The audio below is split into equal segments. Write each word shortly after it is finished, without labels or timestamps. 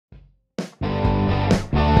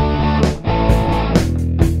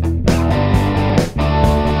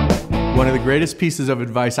of the greatest pieces of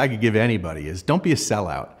advice I could give anybody is don't be a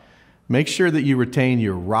sellout. Make sure that you retain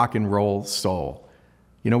your rock and roll soul.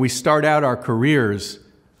 You know, we start out our careers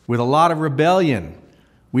with a lot of rebellion.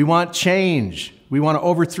 We want change. We want to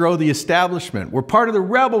overthrow the establishment. We're part of the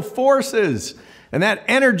rebel forces. And that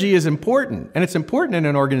energy is important. And it's important in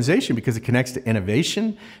an organization because it connects to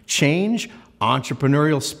innovation, change,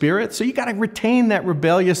 entrepreneurial spirit. So you got to retain that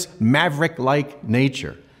rebellious, maverick-like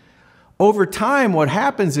nature. Over time, what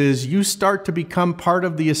happens is you start to become part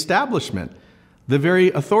of the establishment. The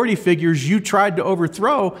very authority figures you tried to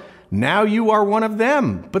overthrow, now you are one of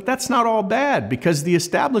them. But that's not all bad because the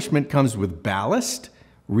establishment comes with ballast,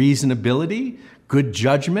 reasonability, good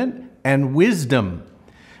judgment, and wisdom.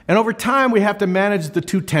 And over time, we have to manage the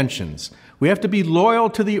two tensions. We have to be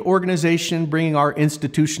loyal to the organization, bringing our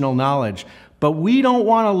institutional knowledge. But we don't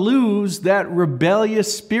want to lose that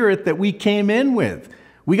rebellious spirit that we came in with.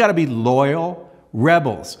 We got to be loyal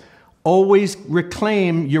rebels. Always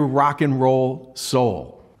reclaim your rock and roll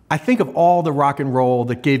soul. I think of all the rock and roll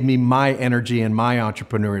that gave me my energy and my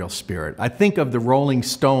entrepreneurial spirit. I think of the Rolling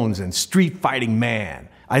Stones and Street Fighting Man.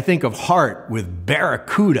 I think of Heart with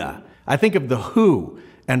Barracuda. I think of The Who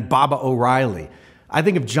and Baba O'Reilly. I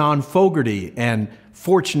think of John Fogerty and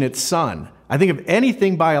Fortunate Son. I think of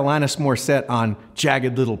anything by Alanis Morissette on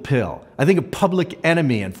Jagged Little Pill. I think of Public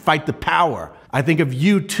Enemy and Fight the Power. I think of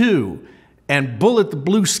U2 and Bullet the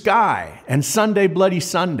Blue Sky and Sunday Bloody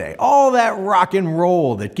Sunday. All that rock and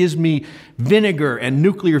roll that gives me vinegar and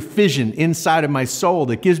nuclear fission inside of my soul,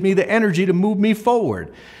 that gives me the energy to move me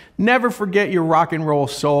forward. Never forget your rock and roll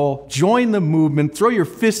soul. Join the movement, throw your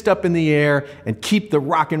fist up in the air, and keep the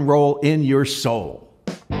rock and roll in your soul.